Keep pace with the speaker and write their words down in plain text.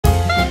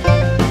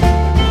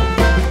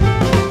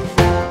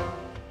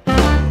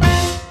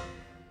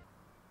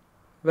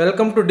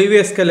Welcome to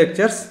DVSK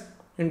lectures.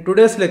 In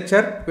today's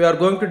lecture, we are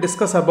going to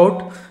discuss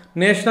about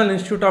National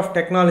Institute of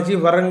Technology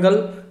Warangal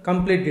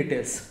complete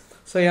details.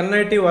 So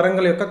NIT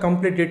Warangal యొక్క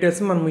complete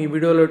details మనం ఈ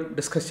వీడియోలో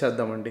discuss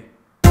చేద్దామండి.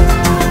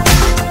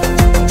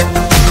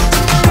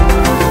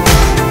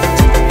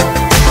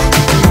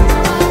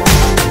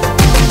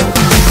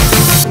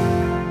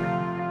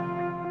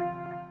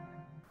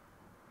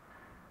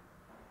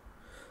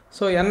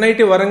 So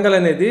NIT Warangal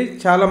అనేది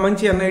చాలా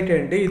మంచి NIT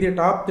అండి. ఇది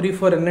టాప్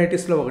 3-4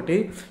 NITస్లో ఒకటి.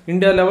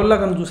 ఇండియా లెవెల్లో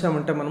కనుక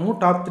చూసామంటే మనము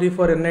టాప్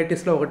 3-4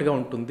 NITస్లో ఒకటిగా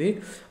ఉంటుంది.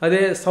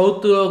 అదే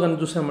సౌత్లో కనుక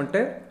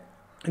చూసామంటే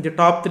ఇది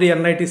టాప్ 3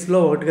 NITస్లో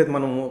ఒకటిగా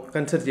మనము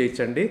కన్సిడర్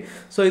చేయొచ్చండి.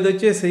 సో ఇది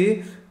వచ్చేసి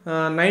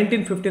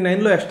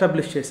 1959లో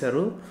ఎస్టాబ్లిష్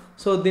చేశారు.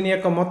 సో దీని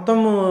యొక్క మొత్తం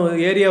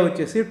ఏరియా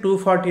వచ్చేసి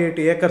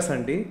 248 acres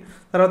అండి.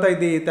 తర్వాత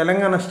ఇది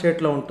తెలంగాణ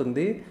స్టేట్లో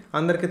ఉంటుంది.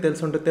 అందరికీ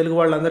తెలిసి ఉంటుంది, తెలుగు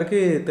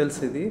వాళ్ళందరికీ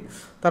తెలుసు ఇది.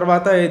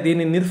 తర్వాత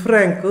దీని NIRF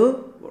ర్యాంకు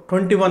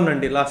 21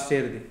 అండి లాస్ట్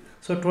ఇయర్ది.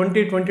 సో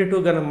 2022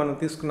 కనుక మనం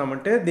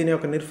తీసుకున్నామంటే దీని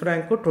యొక్క NIRF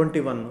rank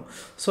 21.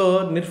 So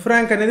NIRF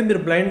rank అనేది మీరు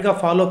బ్లైండ్గా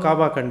ఫాలో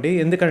కాబాకండి.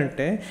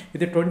 ఎందుకంటే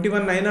ఇది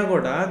 21 అయినా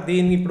కూడా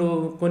దీన్ని ఇప్పుడు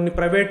కొన్ని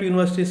ప్రైవేట్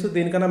యూనివర్సిటీస్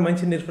దీనికన్నా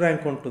మంచి NIRF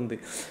ర్యాంక్ ఉంటుంది.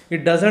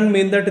 It doesn't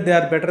mean that they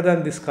are better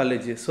than this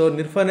college. So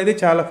NIRF అనేది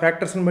చాలా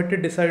ఫ్యాక్టర్స్ని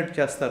బట్టి డిసైడ్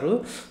చేస్తారు.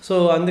 సో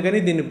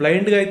అందుకని దీన్ని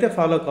బ్లైండ్గా అయితే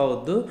ఫాలో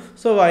కావద్దు.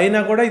 సో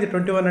అయినా కూడా ఇది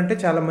 21 అంటే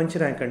చాలా మంచి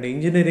ర్యాంక్ అండి.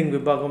 ఇంజనీరింగ్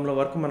విభాగంలో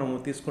వరకు మనము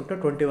తీసుకుంటే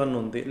 21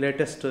 ఉంది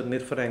లేటెస్ట్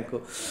NIRF ర్యాంకు.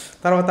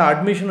 తర్వాత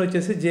అడ్మిషన్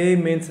వచ్చేసి JEE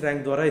మెయిన్స్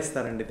ర్యాంక్ ద్వారా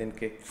ఇస్తారండి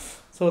దీనికి.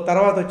 సో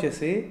తర్వాత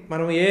వచ్చేసి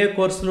మనం ఏ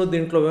కోర్సులు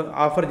దీంట్లో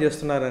ఆఫర్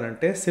చేస్తున్నారని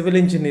అంటే civil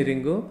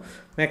engineering,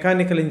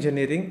 mechanical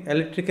engineering,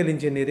 electrical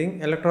engineering,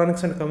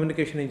 electronics and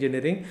communication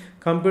engineering,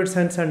 computer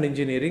science and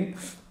engineering,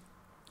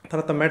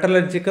 తర్వాత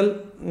మెటలర్జికల్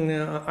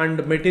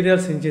అండ్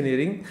మెటీరియల్స్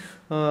ఇంజనీరింగ్,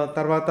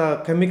 తర్వాత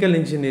కెమికల్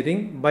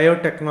ఇంజనీరింగ్,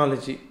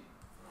 బయోటెక్నాలజీ.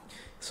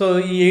 సో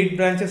ఈ 8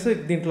 బ్రాంచెస్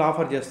దీంట్లో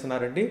ఆఫర్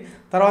చేస్తున్నారండి.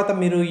 తర్వాత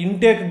మీరు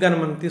ఇంటేక్ కానీ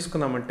మనం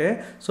తీసుకున్నామంటే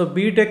సో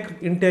బీటెక్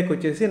ఇంటేక్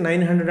వచ్చేసి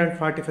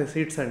 945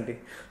 సీట్స్ అండి.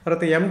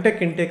 తర్వాత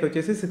ఎంటెక్ ఇంటేక్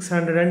వచ్చేసి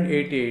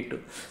 688.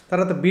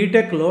 తర్వాత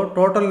బీటెక్లో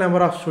టోటల్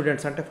నెంబర్ ఆఫ్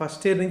స్టూడెంట్స్ అంటే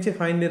ఫస్ట్ ఇయర్ నుంచి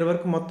ఫైనల్ ఇయర్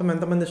వరకు మొత్తం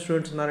ఎంతమంది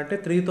స్టూడెంట్స్ ఉన్నారంటే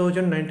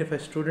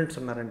 3095 స్టూడెంట్స్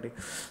ఉన్నారండి.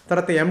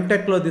 తర్వాత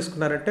ఎంటెక్లో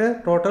తీసుకున్నారంటే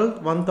టోటల్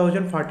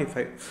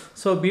 1045.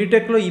 సో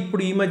బీటెక్లో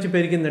ఇప్పుడు ఈ మధ్య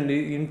పెరిగిందండి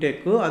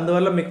ఇంటేక్.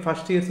 అందువల్ల మీకు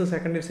ఫస్ట్ ఇయర్స్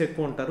సెకండ్ ఇయర్స్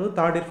ఎక్కువ ఉంటారు,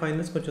 థర్డ్ ఇయర్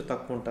ఫైనల్ ఇయర్స్ కొంచెం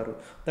తక్కువ ఉంటారు.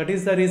 That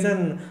is the reason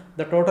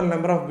the total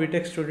number of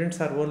BTech students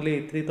are only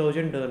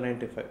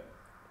 3095.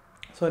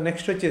 So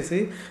next వచ్చేసి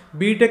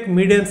బీటెక్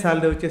మీడియన్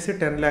శాలరీ వచ్చేసి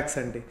 10 lakhs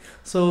అండి.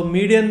 సో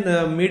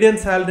మీడియన్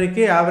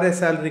శాలరీకి యావరేజ్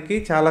శాలరీకి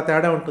చాలా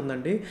తేడా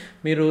ఉంటుందండి.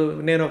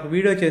 నేను ఒక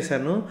వీడియో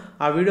చేశాను,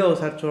 ఆ వీడియో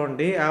ఒకసారి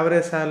చూడండి.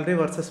 Average salary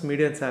versus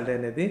median salary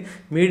అనేది.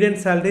 Median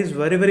salary is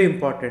very very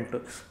important.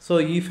 So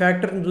ఈ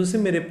ఫ్యాక్టర్ని చూసి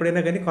మీరు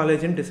ఎప్పుడైనా కానీ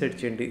కాలేజీని డిసైడ్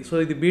చేయండి. సో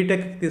ఇది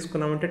బీటెక్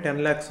తీసుకున్నామంటే 10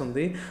 lakhs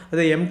ఉంది.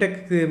 అదే ఎంటెక్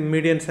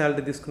మీడియన్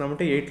శాలరీ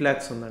తీసుకున్నామంటే 8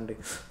 lakhs ఉందండి.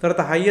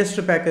 తర్వాత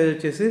హైయెస్ట్ ప్యాకేజ్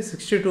వచ్చేసి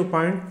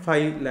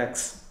 62.5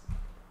 lakhs.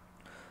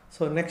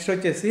 సో నెక్స్ట్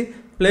వచ్చేసి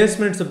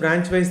ప్లేస్మెంట్స్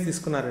బ్రాంచ్ వైజ్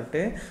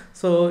తీసుకున్నారంటే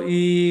సో ఈ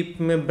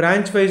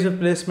బ్రాంచ్ వైజ్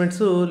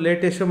ప్లేస్మెంట్స్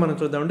లేటెస్ట్ మనం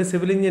చూద్దామండి.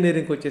 సివిల్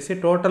ఇంజనీరింగ్కి వచ్చేసి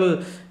టోటల్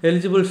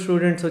ఎలిజిబుల్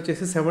స్టూడెంట్స్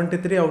వచ్చేసి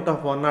 73 out of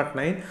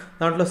 109.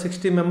 దాంట్లో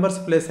 60 members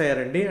ప్లేస్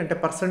అయ్యారండి. అంటే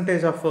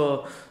పర్సంటేజ్ ఆఫ్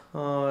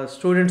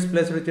స్టూడెంట్స్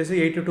ప్లేస్డ్ వచ్చేసి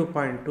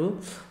 82.2.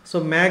 So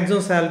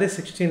maximum salary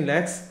 16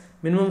 lakhs,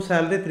 minimum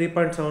salary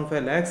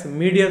 3.75 lakhs,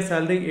 medium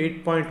salary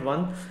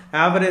 8.1,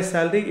 average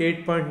salary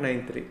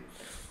 8.93.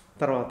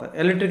 తర్వాత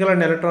ఎలక్ట్రికల్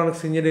అండ్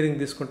ఎలక్ట్రానిక్స్ ఇంజనీరింగ్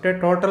తీసుకుంటే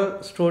టోటల్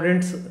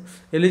స్టూడెంట్స్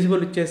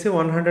ఎలిజిబుల్ వచ్చేసి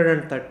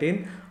 113,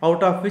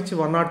 out of which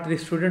 103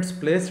 students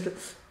placed.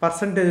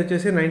 Percentage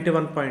వచ్చేసి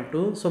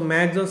 91.2. So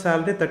maximum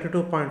salary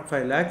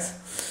 32.5 lakhs,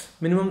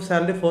 minimum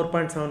salary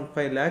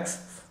 4.75 lakhs,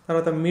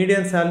 తర్వాత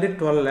medium salary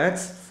 12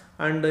 lakhs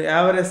and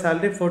average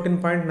salary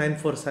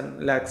 14.94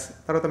 lakhs.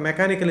 తర్వాత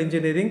mechanical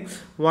engineering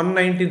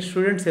 119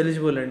 students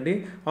eligible అండి.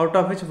 Out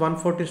of which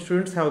 140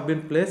 students have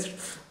been placed.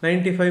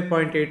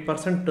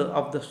 95.8%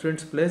 of the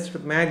students placed.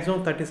 Maximum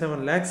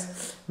 37 lakhs,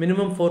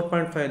 minimum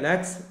 4.5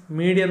 lakhs,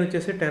 medium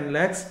వచ్చేసి 10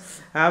 lakhs,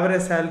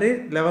 average salary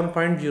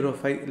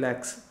 11.05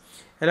 lakhs.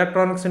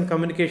 Electronics and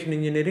communication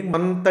engineering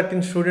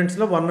 113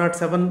 స్టూడెంట్స్లో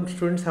 107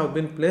 students have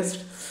been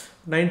placed.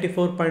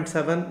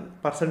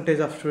 94.7%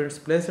 of students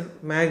placed.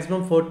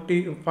 Maximum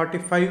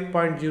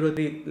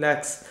 45.03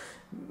 lakhs,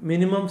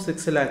 minimum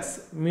 6 lakhs,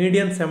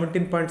 median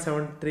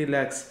 17.73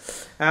 lakhs,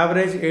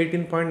 average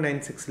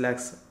 18.96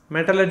 lakhs.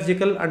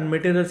 Metallurgical and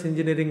materials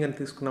engineering అని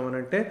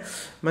తీసుకున్నామనంటే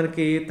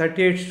మనకి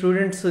 38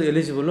 students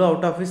eligible,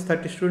 out of which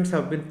 30 students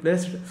have been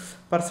placed.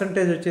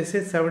 Percentage వచ్చేసి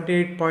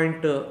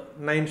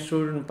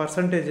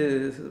 78.9%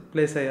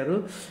 place అయ్యారు.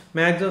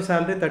 Maximum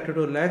salary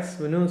 32 lakhs,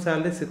 minimum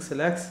salary 6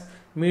 lakhs,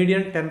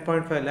 medium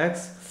 10.5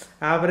 lakhs,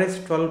 average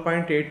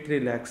 12.83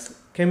 lakhs.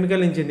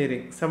 Chemical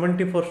engineering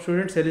 74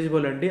 students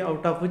eligible అండి,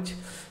 out of which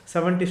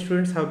 70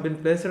 students have been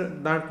placed.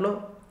 దాంట్లో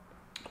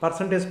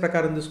percentage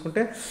ప్రకారం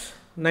చూసుకుంటే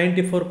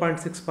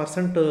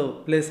 94.6%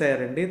 place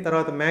అయ్యారండి.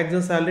 తర్వాత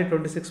maximum salary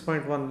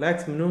 26.1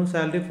 lakhs, minimum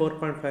salary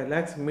 4.5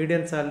 lakhs,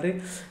 medium salary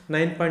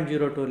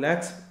 9.02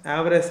 lakhs,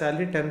 average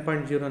salary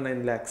 10.09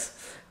 lakhs.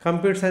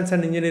 Computer science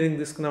and engineering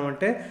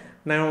తీసుకున్నామంటే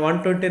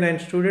 129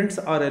 students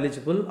are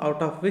eligible,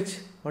 out of which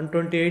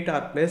 128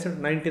 are placed,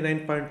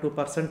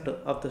 99.2%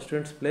 of the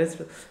students placed.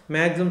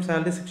 Maximum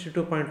salary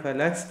 62.5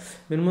 lakhs,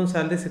 minimum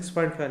salary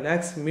 6.5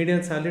 lakhs,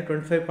 median salary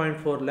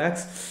 25.4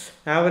 lakhs,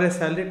 average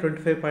salary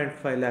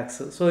 25.5 lakhs.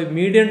 So ఈ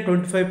median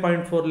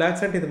 25.4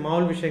 lakhs అంటే ఇది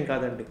మామూలు విషయం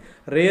కాదండి,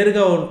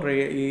 రేర్గా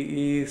ఉంటాయి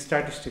ఈ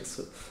స్టాటిస్టిక్స్.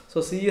 సో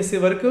సిఎస్సి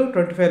వరకు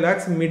 25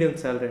 lakhs మీడియం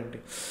శాలరీ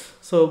అండి.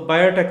 So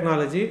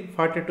biotechnology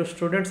 42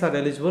 students are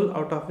eligible,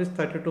 out of which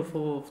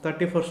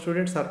 34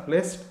 students are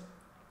placed.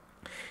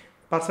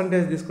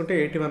 Percentage తీసుకుంటే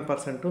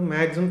 81%,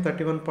 maximum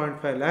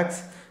 31.5 lakhs,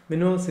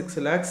 minimum 6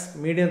 lakhs,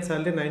 medium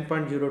salary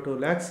 9.02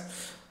 lakhs,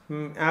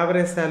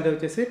 average salary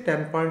వచ్చేసి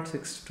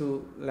 10.62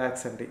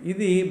 lakhs అండి.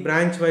 ఇది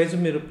బ్రాంచ్ వైజ్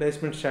మీరు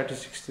ప్లేస్మెంట్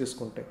స్టాటిస్టిక్స్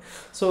తీసుకుంటే.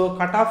 So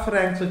cut off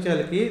ranks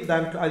వచ్చేళ్ళకి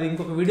దాంట్లో అది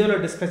ఇంకొక వీడియోలో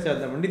డిస్కస్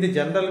చేద్దామండి. ఇది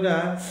జనరల్గా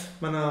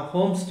మన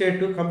హోమ్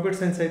స్టేట్ కంప్యూటర్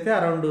సైన్స్ అయితే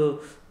అరౌండ్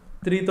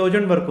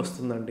 3000 వరకు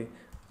వస్తుందండి.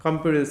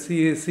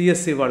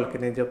 సిఎస్సి వాళ్ళకి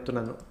నేను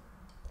చెప్తున్నాను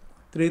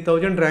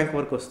 3000 ర్యాంక్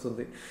వరకు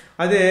వస్తుంది.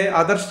 అదే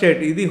అదర్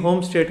స్టేట్, ఇది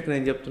హోమ్ స్టేట్కి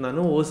నేను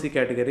చెప్తున్నాను, ఓసీ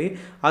కేటగిరీ.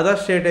 అదర్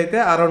స్టేట్ అయితే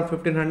అరౌండ్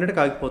 1500కి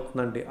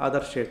ఆగిపోతుందండి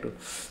అదర్ స్టేట్.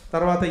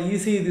 తర్వాత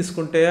ఈసీ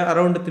తీసుకుంటే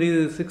అరౌండ్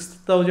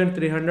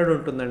 6300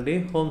 ఉంటుందండి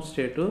హోమ్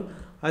స్టేటు.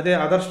 అదే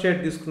అదర్ స్టేట్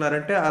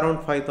తీసుకున్నారంటే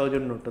అరౌండ్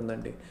 5000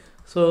 ఉంటుందండి.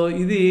 సో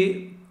ఇది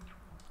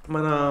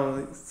మన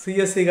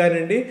సిఎస్సి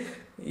కానివ్వండి,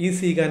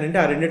 ఈసీ కానివ్వండి,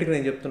 ఆ రెండింటికి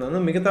నేను చెప్తున్నాను.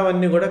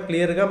 మిగతావన్నీ కూడా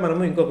క్లియర్గా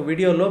మనము ఇంకొక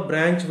వీడియోలో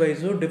branch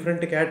wise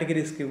different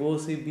కేటగిరీస్కి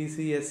OC,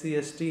 BC, SC,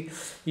 ST,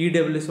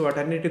 EWS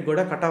వాటన్నిటికి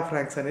కూడా కట్ ఆఫ్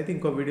ర్యాంక్స్ అనేది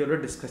ఇంకో వీడియోలో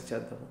డిస్కస్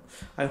చేద్దాము.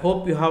 I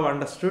hope you have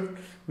understood.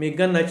 మీకు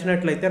కానీ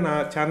నచ్చినట్లయితే నా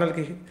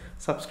ఛానల్కి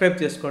సబ్స్క్రైబ్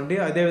చేసుకోండి.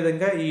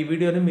 అదేవిధంగా ఈ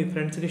వీడియోని మీ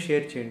ఫ్రెండ్స్కి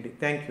షేర్ చేయండి.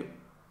 Thank you.